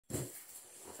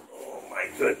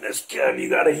goodness, Kev, you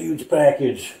got a huge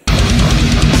package.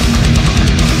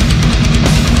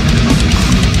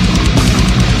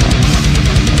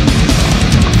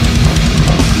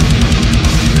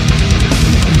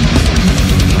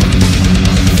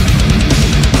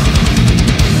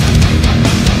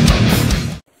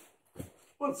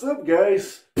 What's up,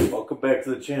 guys? Welcome back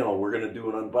to the channel. We're going to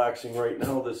do an unboxing right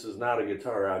now. This is not a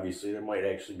guitar, obviously. There might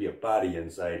actually be a body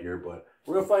inside here, but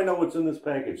we're going to find out what's in this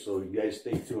package, so you guys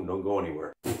stay tuned. Don't go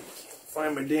anywhere.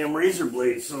 Find my damn razor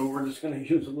blade, so we're just going to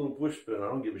use a little push pin. I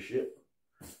don't give a shit.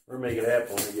 We're going to make it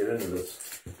happen when we get into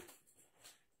this.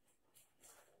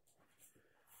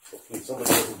 Hopefully somebody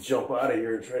doesn't jump out of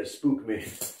here and try to spook me.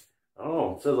 I don't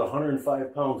know. It says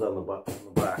 105 pounds on the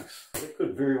box. It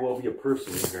could very well be a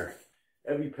person in here.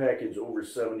 Heavy package over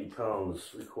 70 pounds,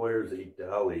 requires a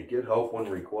dolly. Get help when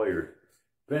required.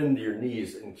 Bend your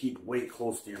knees and keep weight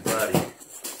close to your body.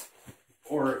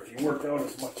 Or if you work out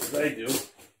as much as I do,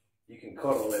 you can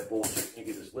cut all that bullshit and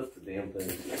you can just lift the damn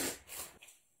thing.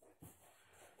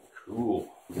 Cool.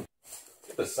 Look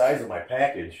at the size of my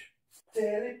package. Tell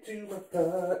it to my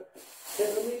heart.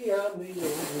 Tell me I'm the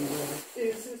only one.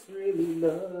 Is this really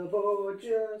love or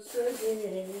just a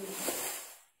game?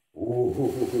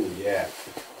 Ooh, yeah.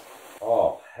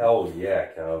 Oh, hell yeah,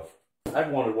 Kev. I've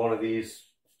wanted one of these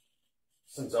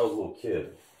since I was a little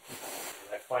kid.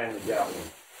 I finally got one.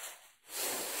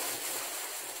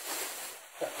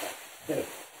 And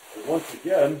once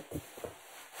again,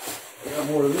 I got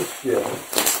more of this shit.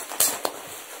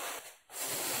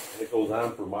 And it goes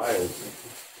on for miles.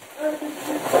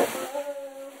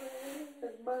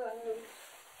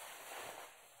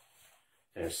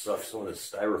 And it sucks when the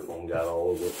styrofoam got all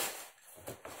over it.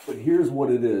 But here's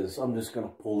what it is. I'm just going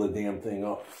to pull the damn thing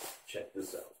up. Check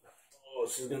this out. Oh,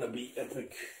 this is going to be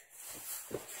epic.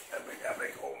 Epic,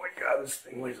 epic. Oh my god, this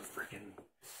thing weighs a freaking...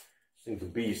 This thing's a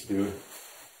beast, dude.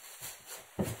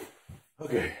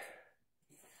 Okay.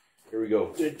 Here we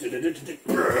go.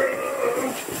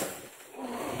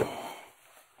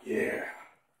 Yeah.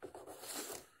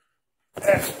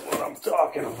 That's what I'm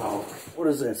talking about. What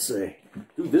does that say?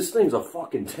 Dude, this thing's a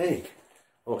fucking tank.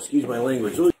 Oh, excuse my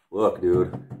language. Look,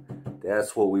 dude.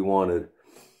 That's what we wanted.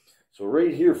 So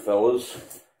right here, fellas.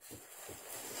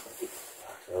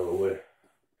 Out of the way.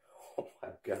 Oh my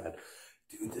god.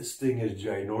 Dude, this thing is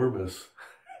ginormous.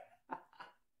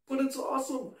 But it's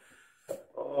awesome.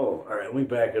 Oh, alright, let me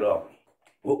back it up.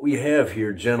 What we have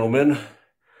here, gentlemen,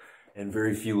 and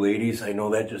very few ladies, I know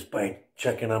that just by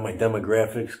checking on my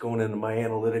demographics, going into my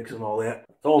analytics and all that.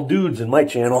 It's all dudes in my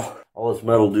channel. All us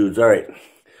metal dudes. Alright.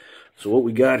 So what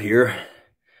we got here,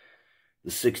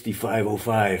 the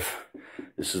 6505.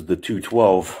 This is the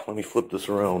 212. Let me flip this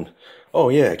around. Oh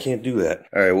yeah, I can't do that.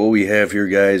 Alright, what we have here,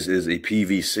 guys, is a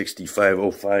Peavey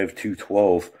 6505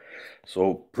 212.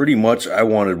 So pretty much I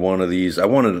wanted one of these. I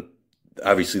wanted,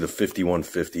 obviously, the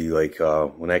 5150, like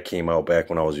when that came out back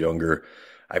when I was younger.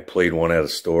 I played one at a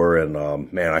store, and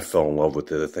man, I fell in love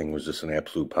with it. The thing was just an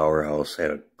absolute powerhouse.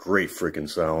 Had a great freaking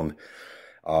sound.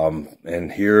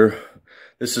 And here,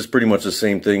 this is pretty much the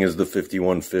same thing as the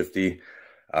 5150.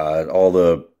 All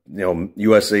the,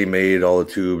 USA made, all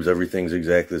the tubes, everything's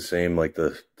exactly the same, like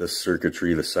the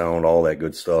circuitry, the sound, all that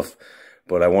good stuff.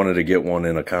 But I wanted to get one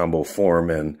in a combo form,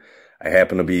 and I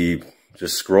happened to be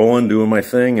just scrolling, doing my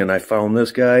thing, and I found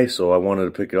this guy, so I wanted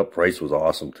to pick it up. Price was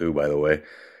awesome too, by the way.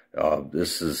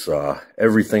 This is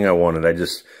everything I wanted.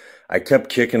 I kept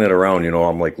kicking it around,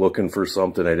 I'm like looking for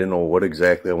something. I didn't know what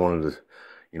exactly I wanted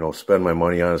to, spend my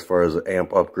money on as far as an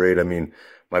amp upgrade. I mean,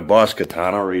 my Boss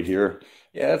Katana right here,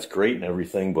 yeah, that's great and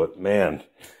everything, but man,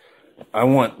 I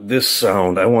want this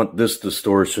sound. I want this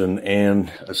distortion,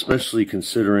 and especially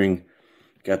considering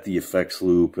got the effects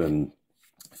loop, and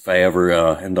if I ever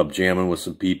end up jamming with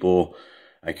some people,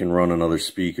 I can run another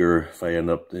speaker if I end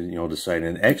up,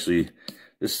 deciding. Actually,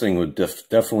 this thing would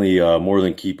definitely more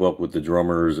than keep up with the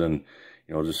drummers, and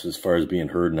just as far as being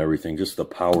heard and everything. Just the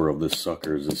power of this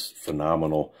sucker is just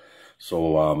phenomenal.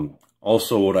 So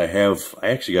also what I have, I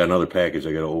actually got another package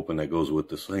I got to open that goes with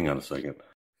this. Hang on a second.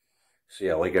 So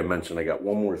yeah, like I mentioned, I got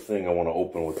one more thing I want to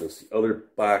open with this. The other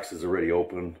box is already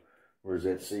open. Where's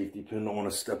that safety pin? Don't want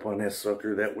to step on that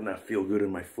sucker. That would not feel good in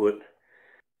my foot.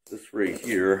 This right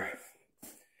here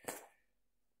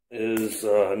is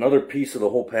another piece of the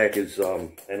whole package.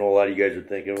 I know a lot of you guys are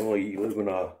thinking, oh, you live in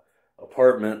an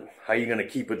apartment. How are you going to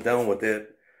keep it down with that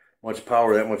much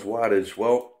power, that much wattage?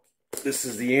 Well, this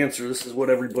is the answer. This is what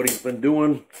everybody's been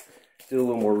doing. Did a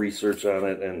little more research on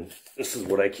it, and this is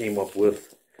what I came up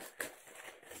with.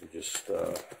 Just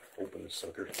open the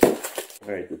sucker.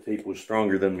 Alright, the tape was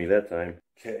stronger than me that time.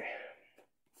 Okay.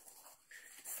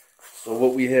 So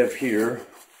what we have here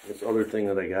this other thing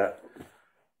that I got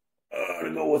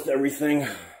to go with everything.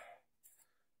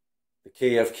 The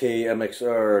KFK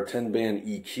MXR 10-band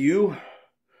EQ.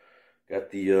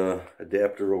 Got the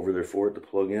adapter over there for it to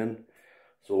plug in.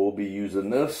 So we'll be using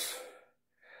this,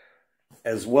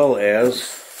 as well as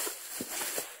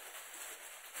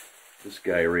this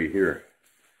guy right here.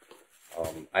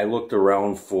 I looked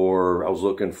around I was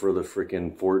looking for the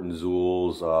freaking Fortin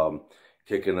Zools,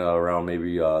 kicking around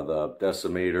maybe the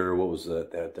Decimator. What was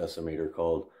that Decimator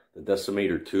called? The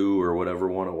Decimator 2 or whatever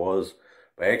one it was.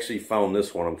 But I actually found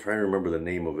this one. I'm trying to remember the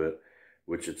name of it,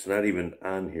 which it's not even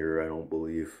on here, I don't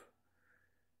believe.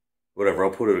 Whatever,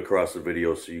 I'll put it across the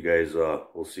video so you guys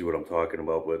will see what I'm talking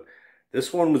about. But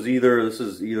this one was this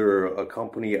is either a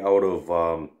company out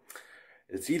of,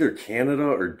 it's either Canada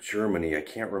or Germany. I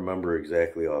can't remember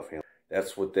exactly offhand.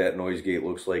 That's what that noise gate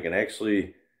looks like. And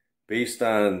actually, based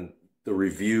on the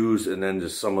reviews and then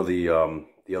just some of the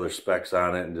other specs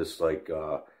on it and just like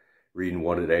reading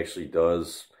what it actually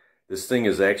does, this thing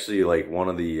is actually like one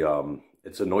of the,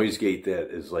 it's a noise gate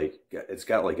that is like, it's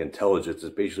got like intelligence.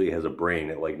 It basically has a brain.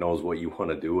 It like knows what you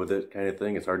want to do with it kind of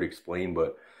thing. It's hard to explain,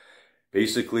 but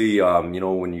basically, you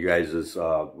know, when you guys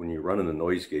when you're running the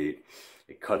noise gate,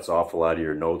 it cuts off a lot of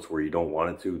your notes where you don't want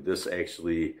it to. This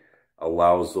actually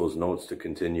allows those notes to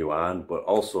continue on, but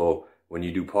also when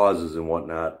you do pauses and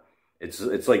whatnot,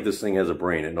 it's like this thing has a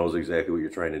brain. It knows exactly what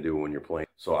you're trying to do when you're playing.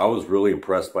 So I was really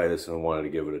impressed by this and wanted to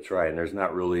give it a try. And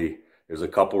there's a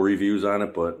couple reviews on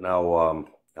it, but now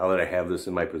now that I have this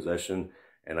in my possession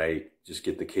and I just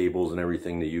get the cables and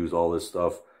everything to use all this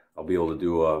stuff, I'll be able to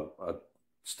do a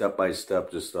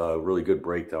step-by-step, just a really good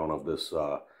breakdown of this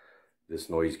this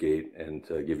noise gate and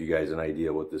to give you guys an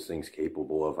idea what this thing's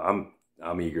capable of.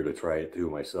 I'm eager to try it too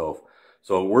myself.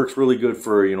 So it works really good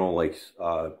for, you know, like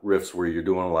riffs where you're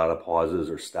doing a lot of pauses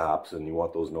or stops and you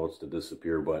want those notes to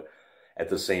disappear. But at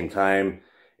the same time,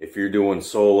 if you're doing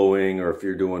soloing or if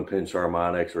you're doing pinch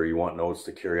harmonics or you want notes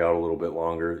to carry out a little bit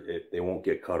longer, they won't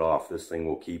get cut off. This thing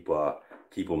will keep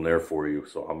them there for you.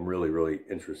 So I'm really, really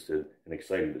interested and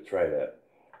excited to try that.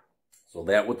 So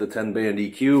that with the 10-band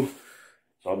EQ.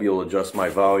 So I'll be able to adjust my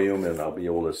volume and I'll be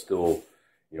able to still,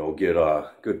 you know, get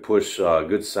a good push,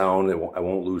 good sound. I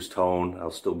won't lose tone. I'll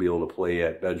still be able to play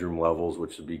at bedroom levels,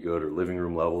 which would be good, or living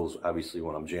room levels, obviously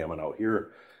when I'm jamming out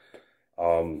here.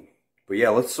 But yeah,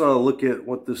 let's look at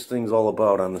what this thing's all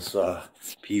about on this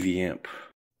Peavey amp.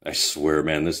 I swear,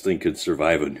 man, this thing could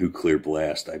survive a nuclear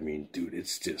blast. I mean, dude,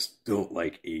 it's just built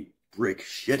like a brick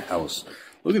shithouse.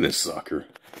 Look at this sucker.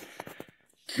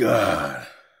 God.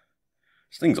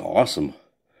 This thing's awesome.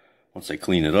 Once I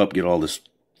clean it up, get all this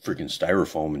freaking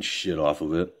styrofoam and shit off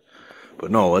of it.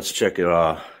 But no, let's check it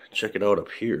out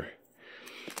up here.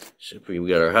 We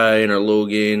got our high and our low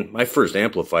gain. My first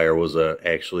amplifier was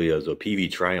actually a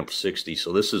Peavey Triumph 60,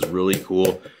 so this is really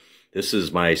cool. This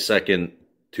is my second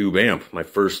tube amp.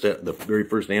 The very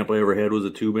first amp I ever had was a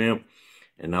tube amp,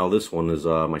 and now this one is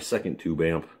my second tube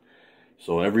amp.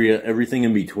 So everything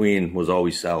in between was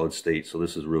always solid state, so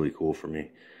this is really cool for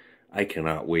me. I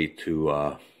cannot wait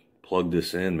to plug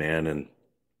this in, man, and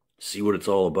see what it's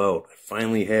all about. I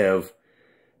finally have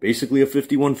basically a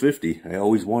 5150. I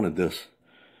always wanted this.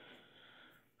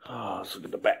 Oh, let's look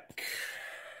at the back.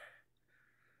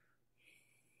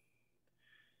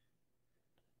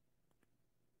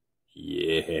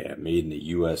 Yeah, made in the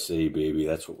USA, baby.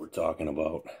 That's what we're talking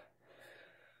about.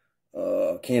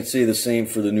 Can't say the same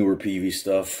for the newer Peavey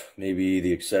stuff. Maybe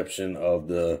the exception of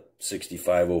the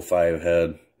 6505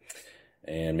 head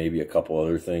and maybe a couple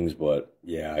other things, but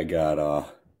yeah, I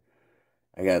got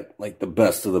like the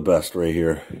best of the best right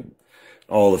here.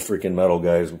 All the freaking metal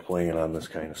guys are playing on this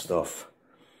kind of stuff,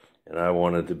 and I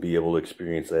wanted to be able to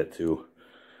experience that too.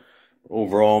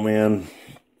 Overall, man,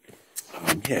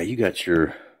 yeah, you got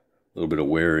your little bit of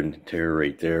wear and tear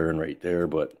right there and right there,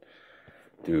 but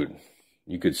dude,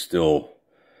 you could still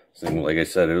sing. Like I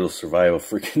said, it'll survive a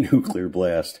freaking nuclear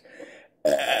blast.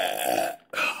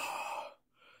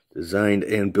 Designed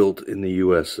and built in the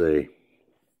USA.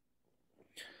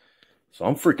 So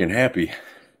I'm freaking happy.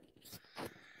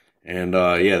 And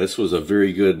yeah, this was a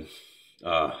very good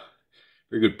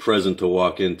present to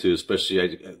walk into.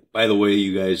 Especially, by the way,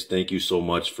 you guys, thank you so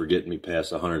much for getting me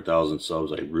past 100,000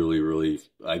 subs.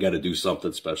 I got to do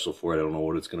something special for it. I don't know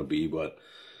what it's going to be, but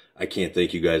I can't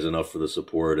thank you guys enough for the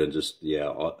support and just, yeah,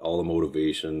 all the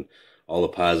motivation, all the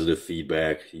positive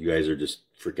feedback. You guys are just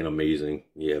freaking amazing.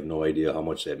 You have no idea how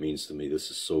much that means to me. This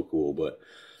is so cool. But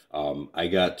I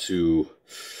got to,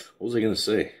 what was I going to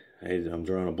say? I'm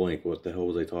drawing a blank. What the hell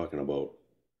was I talking about?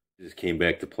 I just came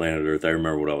back to planet Earth. I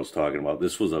remember what I was talking about.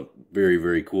 This was a very,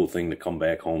 very cool thing to come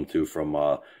back home to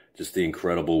from just the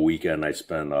incredible weekend I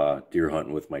spent deer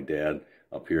hunting with my dad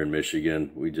up here in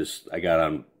Michigan. I got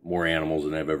on more animals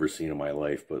than I've ever seen in my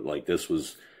life, but like this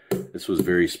was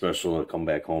very special to come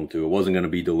back home to. It wasn't going to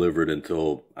be delivered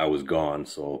until I was gone,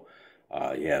 so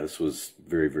yeah, this was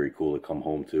very, very cool to come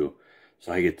home to.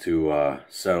 So I get to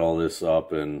set all this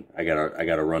up, and I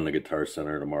gotta run the Guitar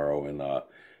Center tomorrow and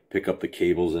pick up the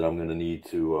cables that I'm gonna need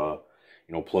to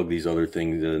you know, plug these other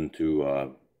things in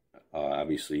to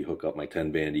obviously hook up my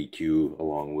 10-band EQ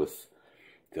along with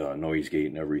the noise gate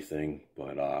and everything.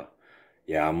 But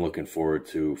yeah, I'm looking forward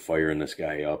to firing this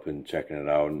guy up and checking it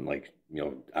out, and like, you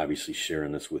know, obviously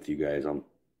sharing this with you guys.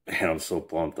 I'm so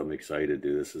pumped. I'm excited,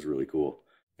 dude. This is really cool.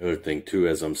 The other thing too,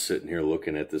 as I'm sitting here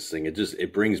looking at this thing,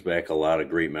 it brings back a lot of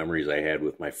great memories I had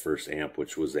with my first amp,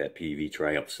 which was that Peavey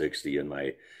Triumph 60 and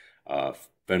my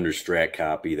Fender Strat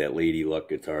copy, that Lady Luck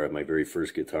guitar, my very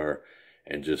first guitar,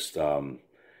 and just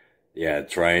yeah,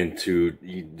 trying to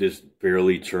just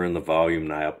barely turn the volume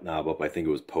knob up. I think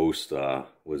it was post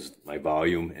was my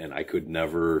volume, and I could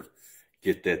never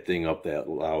get that thing up that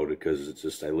loud because it's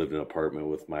just, I lived in an apartment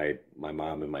with my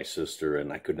mom and my sister,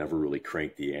 and I could never really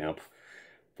crank the amp.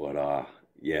 But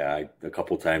yeah, a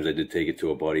couple times I did take it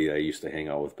to a buddy that I used to hang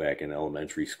out with back in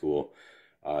elementary school.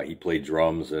 He played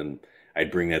drums, and I'd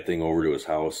bring that thing over to his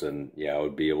house, and yeah, I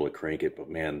would be able to crank it. But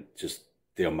man, just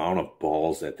the amount of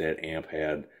balls that amp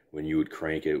had when you would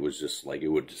crank it was just like, it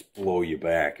would just blow you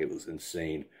back. It was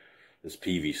insane. This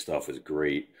Peavey stuff is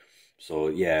great. So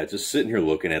yeah, just sitting here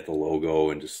looking at the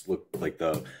logo and just look like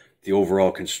the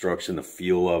overall construction, the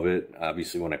feel of it.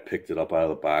 Obviously, when I picked it up out of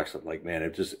the box, I'm like, man,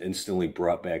 it just instantly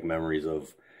brought back memories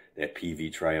of that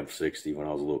Peavey Triumph 60 when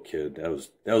I was a little kid. That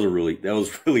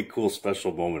was really cool,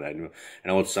 special moment. I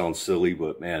know it sounds silly,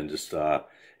 but man, just it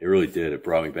really did. It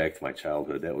brought me back to my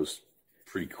childhood. That was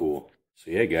pretty cool. So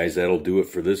yeah, guys, that'll do it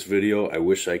for this video. I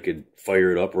wish I could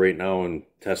fire it up right now and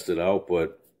test it out,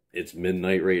 but it's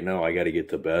midnight right now. I got to get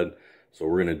to bed. So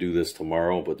we're going to do this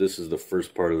tomorrow, but this is the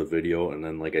first part of the video. And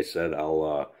then, like I said,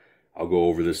 I'll go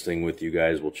over this thing with you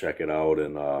guys. We'll check it out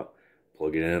and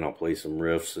plug it in. I'll play some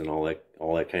riffs and all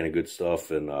that kind of good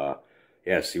stuff. And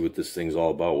yeah, see what this thing's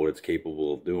all about, what it's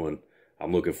capable of doing.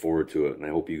 I'm looking forward to it, and I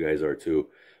hope you guys are too.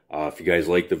 If you guys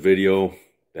like the video,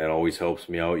 that always helps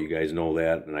me out. You guys know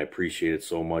that, and I appreciate it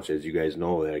so much. As you guys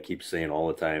know, that I keep saying all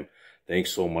the time,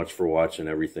 thanks so much for watching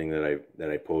everything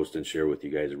that I post and share with you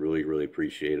guys. I really, really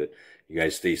appreciate it. You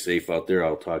guys stay safe out there.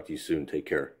 I'll talk to you soon. Take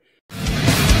care.